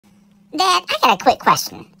Dad, I got a quick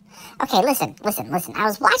question. Okay, listen. I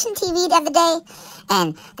was watching TV the other day,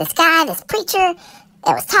 and this preacher,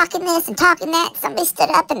 that was talking this and talking that. Somebody stood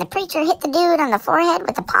up, and the preacher hit the dude on the forehead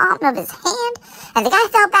with the palm of his hand, and the guy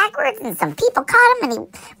fell backwards, and some people caught him,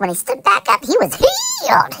 and when he stood back up, he was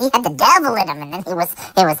healed. He had the devil in him, and then it was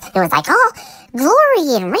like all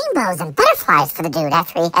glory and rainbows and butterflies for the dude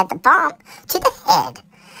after he had the palm to the head.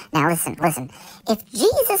 Now listen. If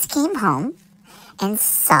Jesus came home and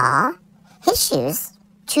saw his shoes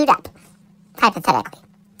chewed up, hypothetically,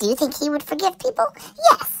 do you think he would forgive people?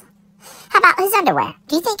 Yes. How about his underwear?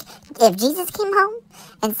 Do you think if Jesus came home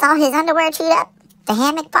and saw his underwear chewed up, the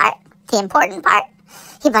hammock part, the important part,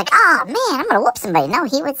 he'd be like, oh man, I'm going to whoop somebody. No,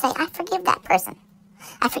 he would say, I forgive that person.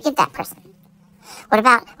 I forgive that person. What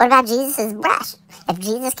about Jesus' brush? If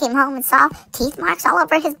Jesus came home and saw teeth marks all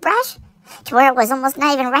over his brush, to where it was almost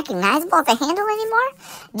not even recognizable as a handle anymore,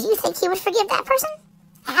 do you think he would forgive that person?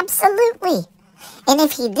 Absolutely. And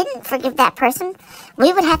if he didn't forgive that person,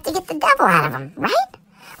 we would have to get the devil out of him, right?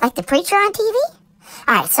 Like the preacher on TV?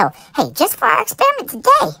 Alright, so, hey, just for our experiment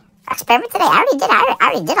today, I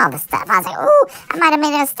already did all this stuff. I was like, ooh, I might have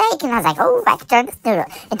made a mistake. And I was like, ooh, I could turn this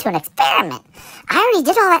into an experiment. I already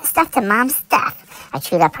did all that stuff to Mom's stuff. I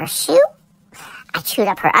chewed up her shoe. I chewed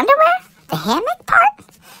up her underwear, the hammock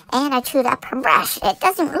part, and I chewed up her brush. It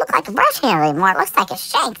doesn't look like a brush handle anymore. It looks like a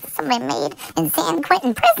shank that somebody made in San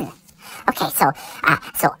Quentin prison. Okay, so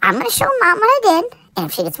I'm going to show Mom what I did, and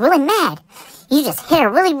if she gets really mad, you just hit her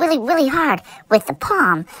really, really, really hard with the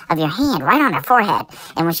palm of your hand right on her forehead.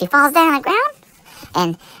 And when she falls down on the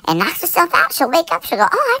ground and knocks herself out, she'll wake up, she'll go,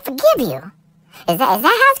 oh, I forgive you. Is that how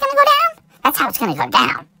it's going to go down? That's how it's going to go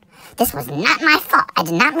down. This was not my fault. I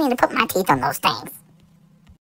did not mean to put my teeth on those things.